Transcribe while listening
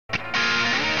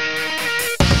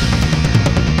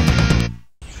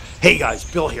Hey guys,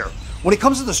 Bill here. When it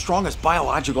comes to the strongest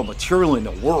biological material in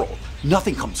the world,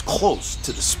 nothing comes close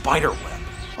to the spider web.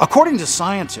 According to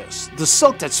scientists, the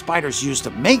silk that spiders use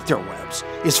to make their webs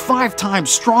is 5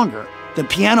 times stronger than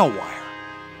piano wire.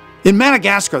 In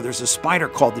Madagascar, there's a spider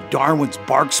called the Darwin's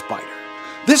bark spider.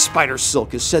 This spider's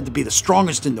silk is said to be the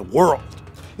strongest in the world.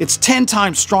 It's 10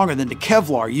 times stronger than the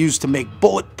Kevlar used to make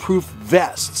bulletproof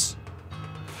vests.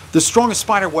 The strongest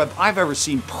spider web I've ever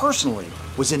seen personally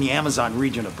was in the Amazon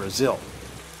region of Brazil.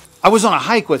 I was on a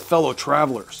hike with fellow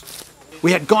travelers.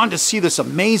 We had gone to see this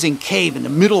amazing cave in the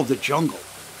middle of the jungle.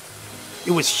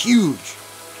 It was huge.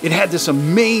 It had this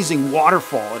amazing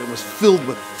waterfall and it was filled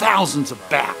with thousands of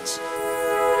bats.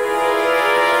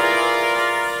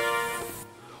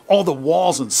 All the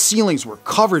walls and ceilings were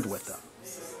covered with them.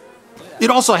 It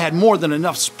also had more than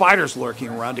enough spiders lurking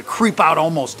around to creep out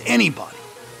almost anybody.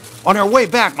 On our way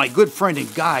back, my good friend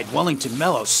and guide, Wellington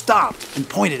Mello, stopped and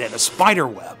pointed at a spider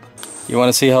web. You want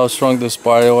to see how strong the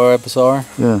spider webs are?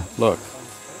 Yeah. Look.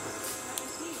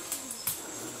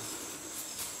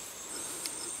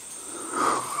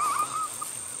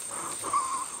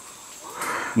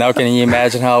 Now can you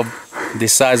imagine how the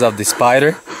size of the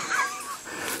spider?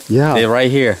 Yeah. They're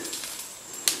right here.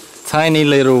 Tiny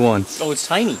little ones. Oh, it's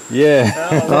tiny. Yeah.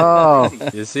 Oh.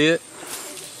 You see it?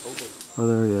 Oh,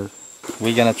 there he is.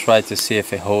 We're gonna try to see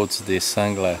if it holds this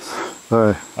sunglass.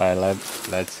 All Alright,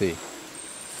 let's see.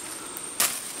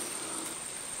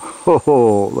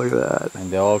 Oh, look at that.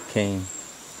 And they all came.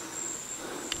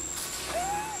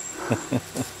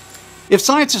 If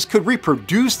scientists could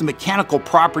reproduce the mechanical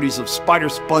properties of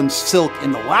spider-spun silk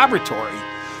in the laboratory,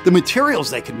 the materials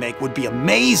they could make would be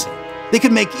amazing. They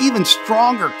could make even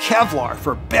stronger Kevlar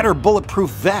for better bulletproof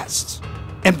vests,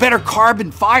 and better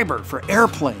carbon fiber for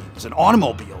airplanes and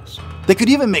automobiles. They could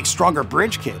even make stronger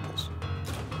bridge cables.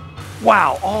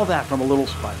 Wow, all that from a little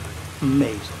spider.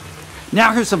 Amazing.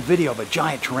 Now here's some video of a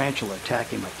giant tarantula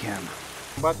attacking my camera.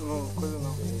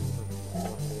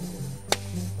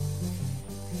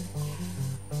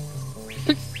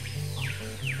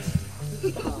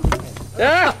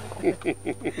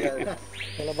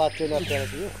 Ela bateu na tela,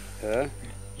 viu? É,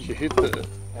 se irrita.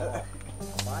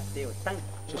 Bateu, tá?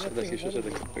 Deixa eu daqui, deixa eu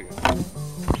daqui pegar.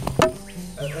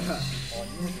 Olha,